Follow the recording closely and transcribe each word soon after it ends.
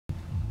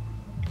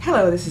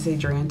Hello, this is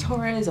Adrienne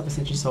Torres of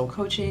Ascension Soul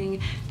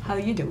Coaching. How are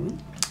you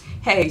doing?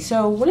 Hey,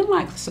 so one of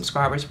my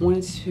subscribers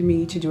wanted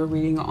me to do a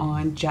reading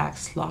on Jack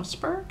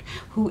Schlossberg,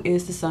 who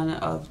is the son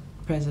of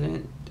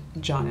President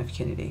John F.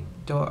 Kennedy,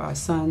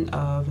 son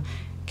of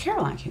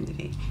Caroline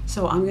Kennedy.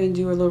 So I'm going to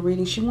do a little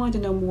reading. She wanted to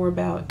know more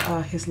about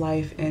his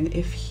life and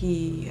if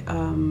he,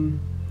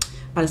 about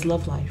his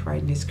love life,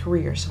 right, and his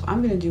career. So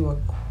I'm going to do a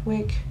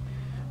quick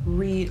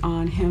read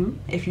on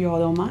him, if you all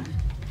don't mind.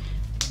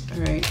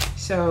 All right,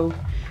 so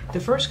the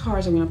first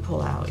cards I'm going to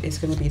pull out is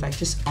going to be like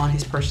just on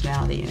his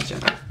personality in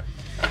general.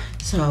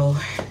 So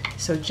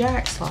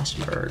Jack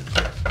Schlossberg,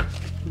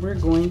 we're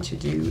going to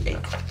do a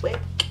quick.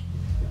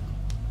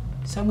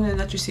 So I'm going to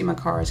let you see my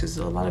cards because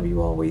a lot of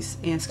you always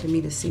asking me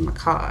to see my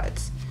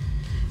cards.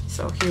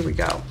 So here we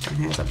go.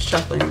 And as I'm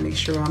shuffling to make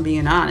sure I'm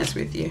being honest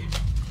with you.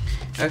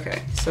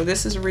 Okay, so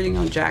this is a reading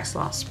on Jack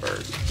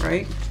Schlossberg,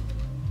 right?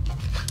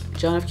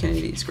 John F.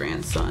 Kennedy's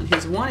grandson,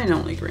 his one and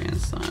only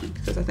grandson,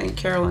 because I think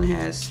Carolyn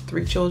has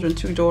 3 children,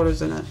 2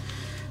 daughters and a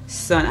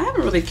son. I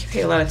haven't really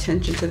paid a lot of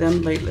attention to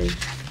them lately.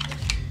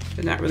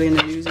 They're not really in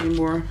the news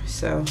anymore.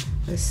 So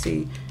let's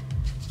see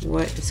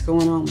what is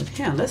going on with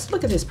him. Let's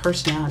look at his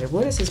personality.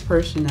 What is his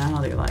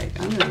personality like?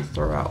 I'm going to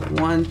throw out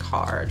one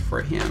card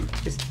for him.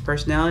 His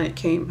personality, it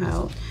came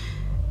out,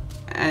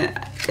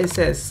 and it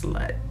says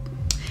slut.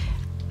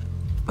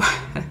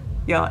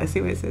 Y'all, I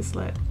see what it says,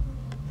 slut.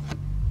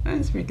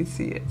 As we can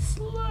see it,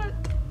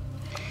 slut.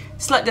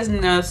 Slut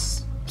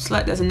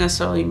doesn't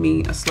necessarily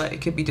mean a slut. It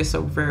could be just a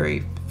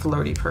very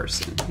flirty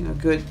person, you know,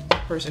 good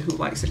person who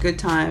likes a good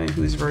time and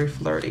who's very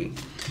flirty.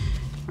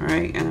 All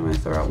right, and I'm going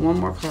to throw out one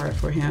more card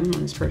for him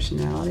on his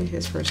personality.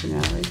 His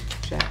personality,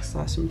 Jack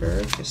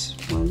Schlossberg.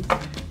 Just one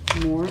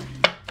more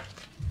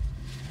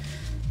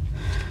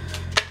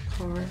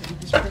card on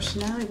his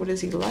personality. What is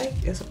he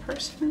like as a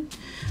person?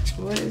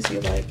 What is he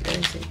like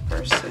as a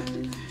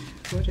person?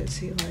 What is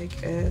he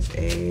like as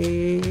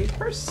a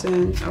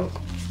person? Oh,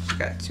 I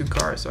got 2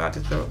 cards, so I have to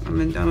throw.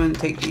 I'm gonna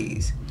take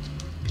these.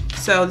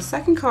 So the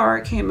second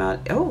card came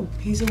out. Oh,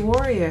 he's a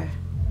warrior.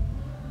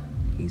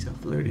 He's a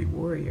flirty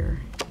warrior.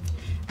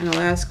 And the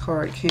last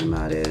card came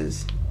out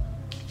is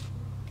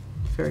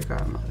Fairy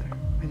Godmother.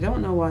 I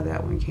don't know why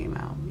that one came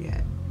out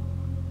yet.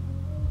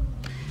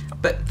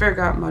 But Fairy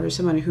Godmother is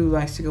somebody who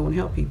likes to go and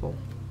help people.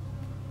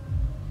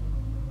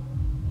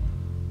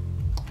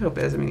 I hope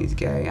that doesn't mean he's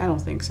gay. I don't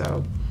think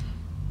so.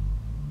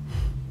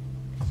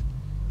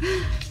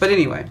 But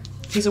anyway,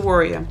 he's a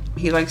warrior.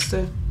 He likes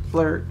to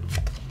flirt.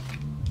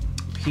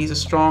 He's a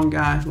strong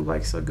guy who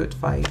likes a good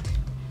fight.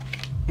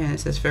 And it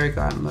says Fairy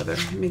Godmother.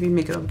 Maybe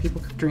making other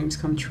people's dreams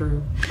come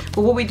true.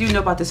 But what we do know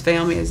about this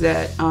family is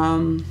that, you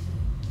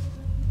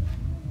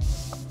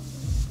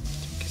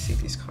can see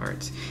these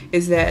cards,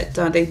 is that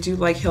they do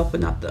like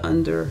helping out the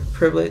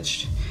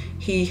underprivileged.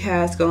 He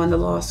has gone to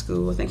law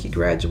school. I think he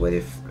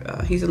graduated.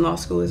 He's in law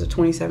school as of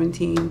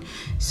 2017.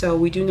 So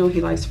we do know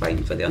he likes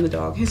fighting for the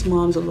underdog. His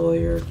mom's a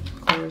lawyer.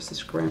 Of course,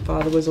 his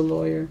grandfather was a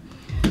lawyer.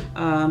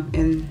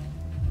 And,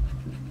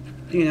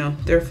 you know,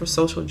 they're for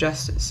social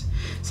justice.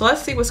 So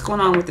let's see what's going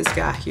on with this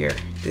guy here,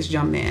 this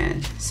young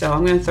man. So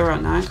I'm going to throw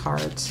out 9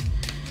 cards.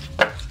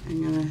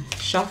 I'm going to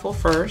shuffle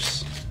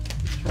first.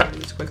 Try to do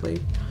this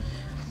quickly.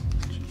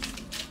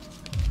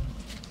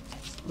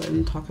 Let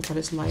him talk about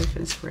his life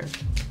and his career.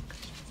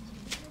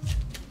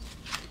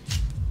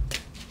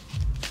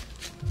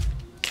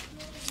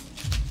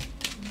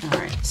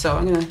 Alright, so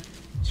I'm going to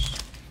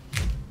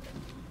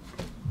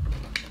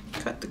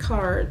cut the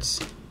cards.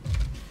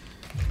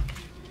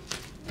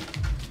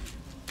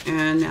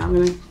 And now I'm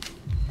going to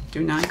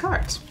do 9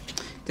 cards.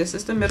 This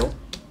is the middle.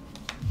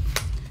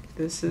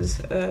 This is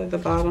the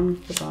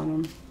bottom.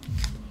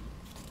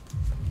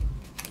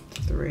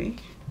 3,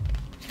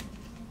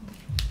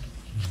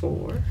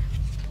 4,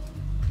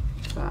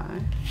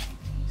 5,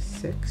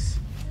 6.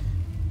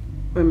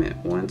 Wait a minute.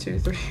 1, 2,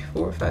 3,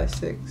 4, 5,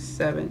 6,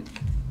 7,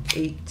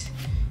 8,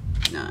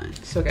 9.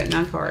 So I got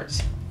 9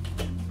 cards.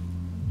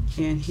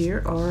 And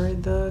here are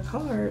the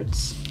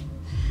cards.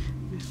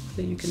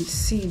 Hopefully you can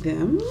see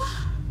them.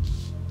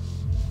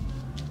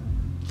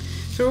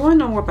 So we want to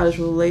know more about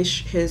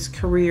his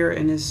career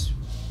and his,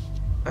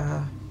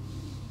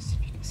 let's see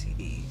if you can see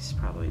these,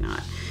 probably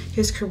not.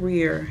 His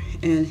career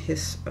and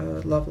his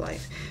love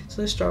life.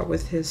 So let's start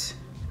with his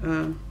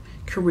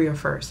career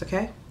first,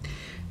 okay?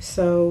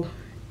 So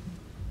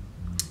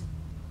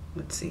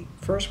let's see.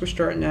 First we're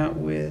starting out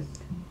with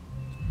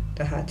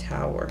the High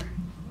Tower.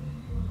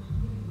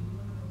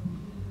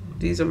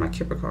 These are my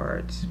Kipper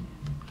cards.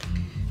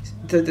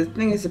 The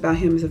thing is about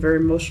him is a very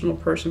emotional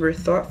person, very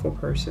thoughtful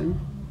person.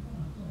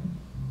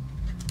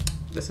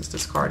 This is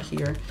this card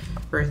here,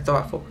 very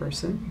thoughtful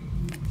person.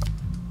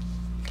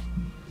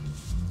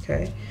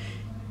 Okay,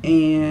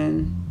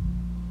 and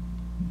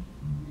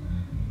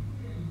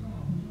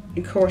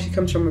of course he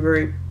comes from a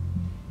very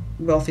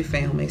wealthy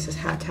family. It says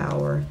High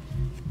Tower.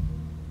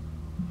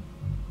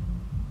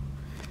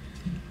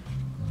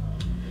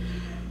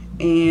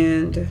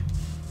 And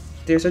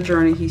there's a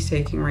journey he's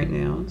taking right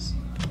now.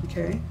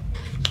 Okay.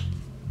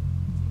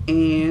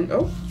 And,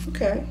 oh,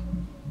 okay.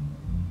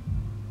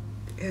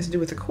 has to do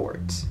with the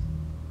courts.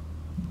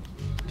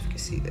 If you can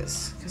see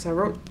this, because I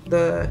wrote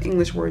the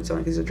English words on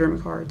it. These are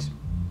German cards.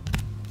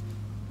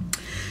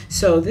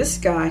 So this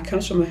guy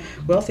comes from a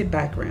wealthy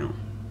background.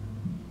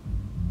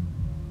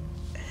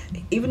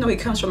 Even though he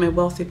comes from a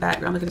wealthy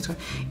background, look at this card.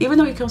 Even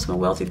though he comes from a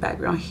wealthy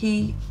background,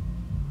 he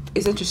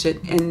is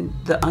interested in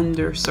the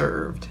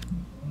underserved,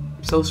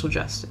 social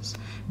justice,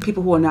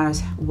 people who are not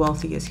as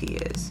wealthy as he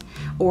is.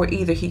 Or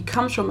either he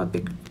comes from a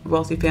big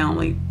wealthy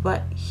family,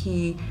 but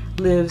he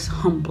lives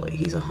humbly.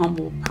 He's a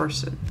humble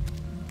person.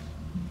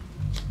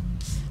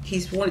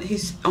 He's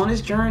on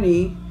his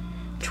journey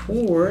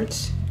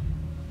towards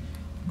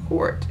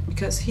court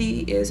because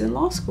he is in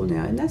law school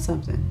now. Isn't that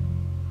something?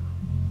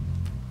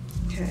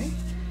 Okay.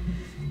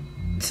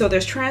 So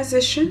there's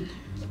transition.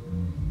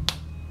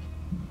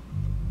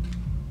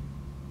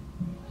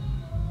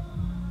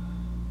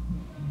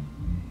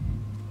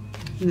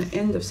 And the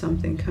end of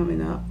something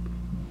coming up.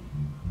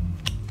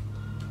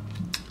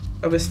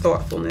 Of his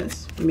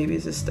thoughtfulness. Maybe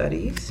it's his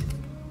studies.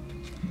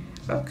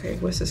 Okay,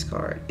 what's this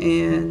card?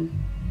 And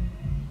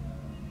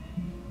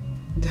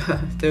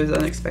there's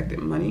unexpected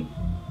money.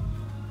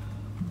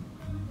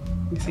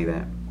 You see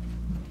that?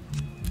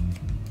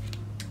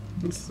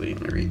 Let's see,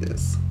 let me read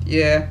this.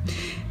 Yeah.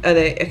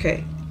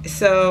 Okay,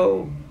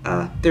 so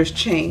there's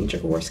change,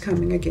 of course,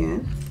 coming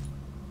again.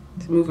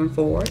 It's moving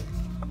forward.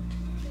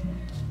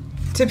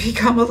 To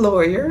become a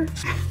lawyer.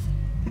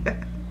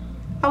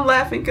 I'm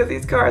laughing because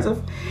these cards are,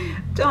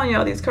 I'm telling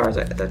y'all, these cards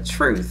are the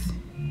truth.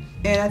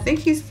 And I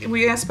think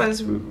we asked about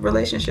his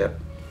relationship.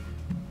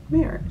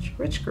 Marriage,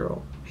 rich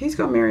girl. He's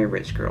gonna marry a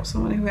rich girl,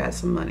 someone who has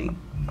some money.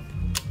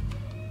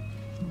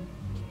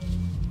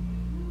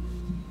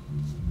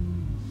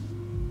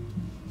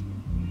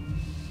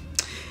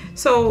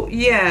 So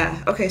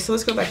yeah, okay, so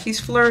let's go back. He's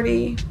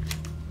flirty,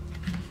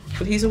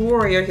 but he's a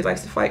warrior. He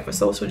likes to fight for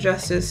social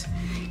justice.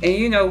 And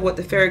you know what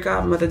the fairy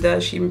godmother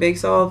does? She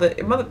makes all the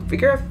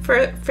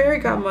fairy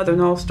godmother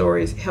in all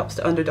stories helps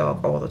the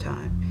underdog all the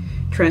time,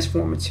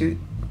 transform into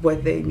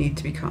what they need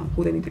to become,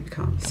 who they need to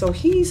become. So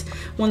he's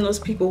one of those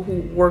people who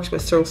works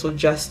with social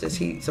justice.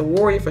 He's a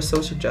warrior for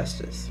social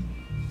justice.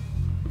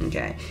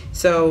 Okay,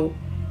 so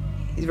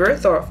he's very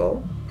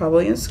thoughtful,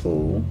 probably in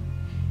school.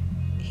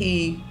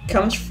 He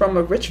comes from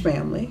a rich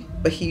family,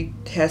 but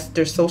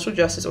there's social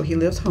justice, or he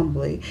lives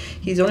humbly.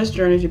 He's on his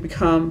journey to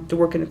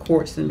work in the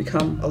courts and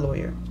become a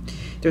lawyer.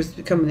 There's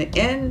becoming an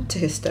end to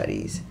his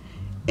studies,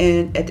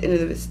 and at the end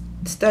of his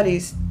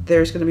studies,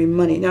 there's going to be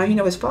money. Now, you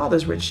know, his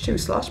father's rich too.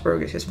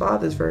 Schlossberg, his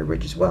father is very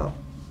rich as well.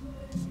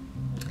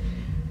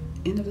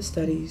 End of the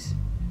studies,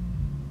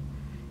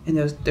 and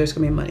there's going to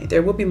be money.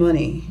 There will be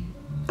money,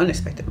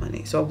 unexpected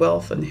money. So a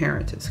wealth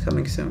inheritance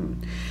coming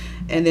soon,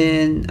 and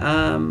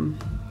then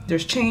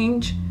there's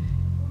change.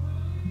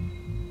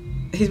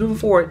 He's moving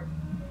forward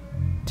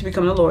to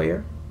becoming a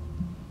lawyer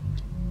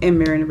and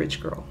marrying a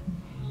rich girl.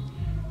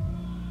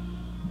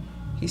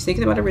 He's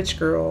thinking about a rich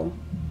girl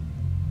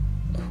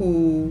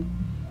who,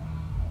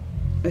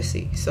 let's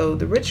see, so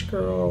the rich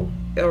girl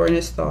are in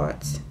his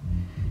thoughts,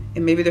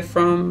 and maybe they're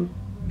from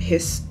the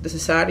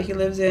society he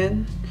lives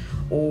in,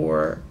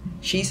 or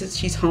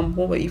she's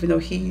humble, but even though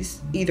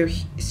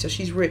so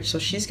she's rich, so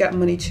she's got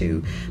money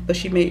too, but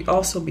she may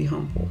also be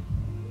humble.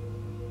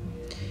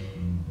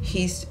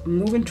 He's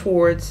moving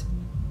towards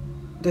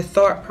the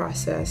thought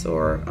process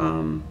or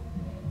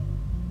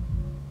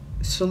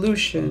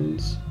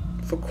solutions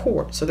for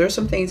court. So there's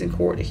some things in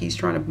court that he's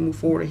trying to move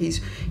forward.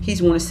 He's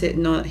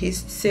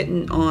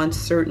sitting on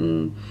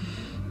certain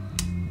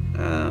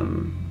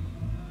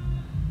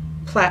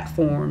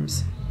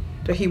platforms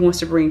that he wants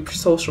to bring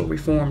social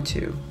reform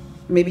to.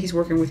 Maybe he's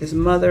working with his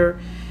mother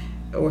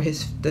or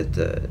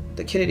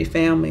the Kennedy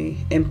family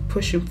and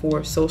pushing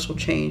for social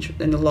change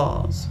in the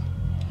laws.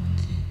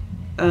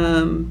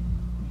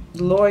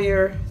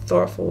 Lawyer,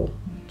 thoughtful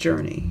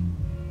journey.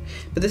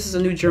 But this is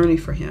a new journey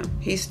for him.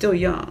 He's still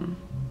young.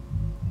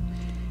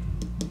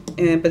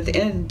 But at the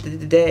end of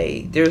the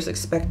day, there's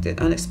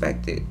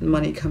unexpected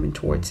money coming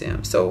towards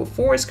him. So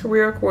for his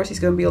career, of course, he's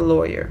going to be a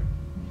lawyer.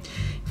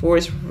 For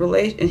his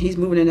and he's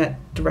moving in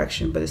that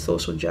direction, but it's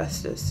social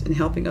justice and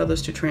helping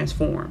others to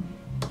transform.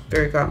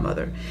 Fairy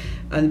godmother,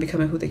 and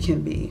becoming who they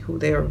can be, who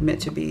they are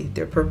meant to be,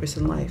 their purpose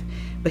in life.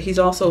 But he's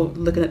also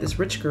looking at this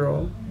rich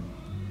girl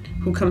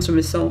who comes from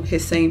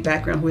his same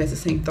background, who has the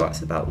same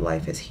thoughts about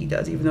life as he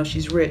does. Even though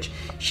she's rich,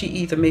 she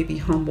either may be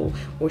humble,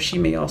 or she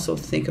may also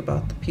think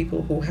about the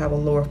people who have a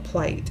lower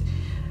plight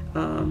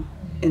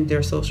in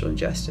their social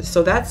injustice.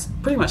 So that's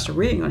pretty much the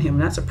reading on him,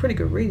 and that's a pretty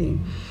good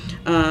reading.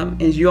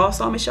 And you all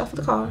saw me shuffle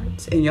the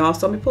cards, and you all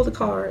saw me pull the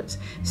cards.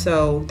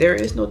 So there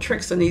is no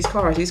tricks on these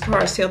cards. These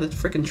cards tell the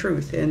freaking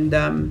truth, and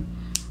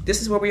this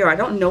is where we are. I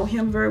don't know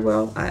him very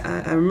well.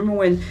 I remember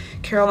when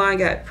Caroline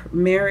got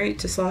married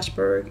to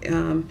Schlossberg,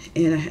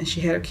 and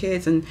she had her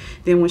kids, and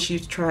then when she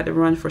tried to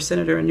run for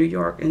senator in New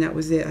York, and that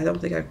was it. I don't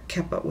think I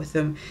kept up with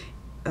them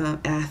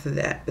after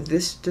that. But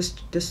this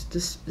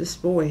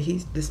boy,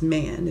 this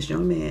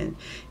young man,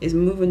 is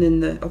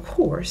moving of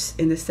course,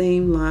 in the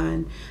same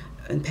line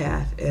and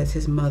path as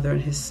his mother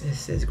and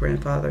his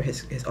grandfather,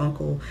 his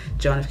uncle,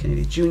 John F.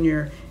 Kennedy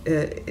Jr.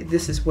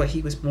 This is what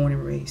he was born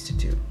and raised to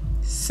do.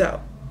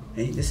 So,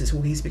 and this is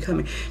who he's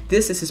becoming.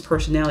 This is his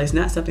personality. It's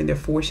not something they're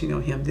forcing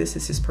on him. This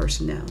is his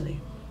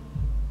personality.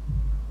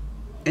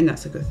 And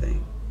that's a good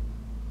thing.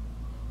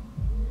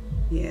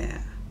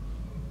 Yeah.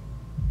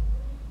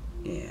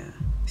 Yeah.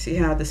 See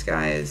how this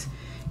guy is?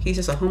 He's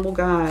just a humble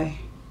guy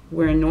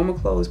wearing normal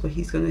clothes, but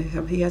he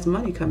has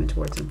money coming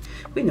towards him.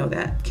 We know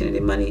that. Kennedy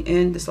money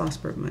and the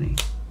Schlossberg money.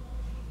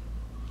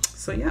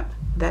 So, yep.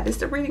 That is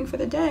the reading for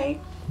the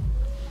day.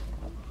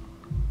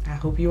 I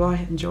hope you all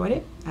enjoyed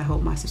it. I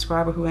hope my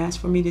subscriber who asked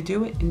for me to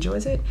do it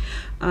enjoys it.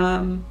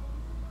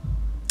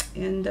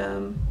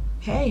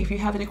 Hey, if you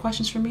have any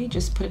questions for me,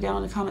 just put it down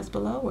in the comments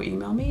below or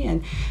email me.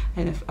 And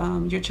if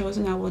you're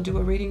chosen, I will do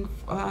a reading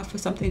for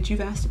something that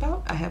you've asked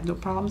about. I have no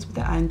problems with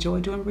that. I enjoy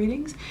doing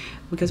readings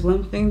because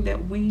one thing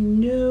that we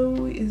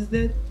know is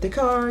that the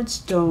cards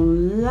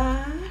don't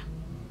lie.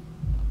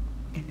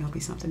 And there'll be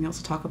something else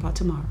to talk about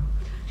tomorrow.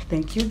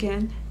 Thank you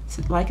again.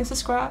 Like and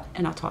subscribe,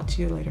 and I'll talk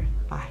to you later.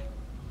 Bye.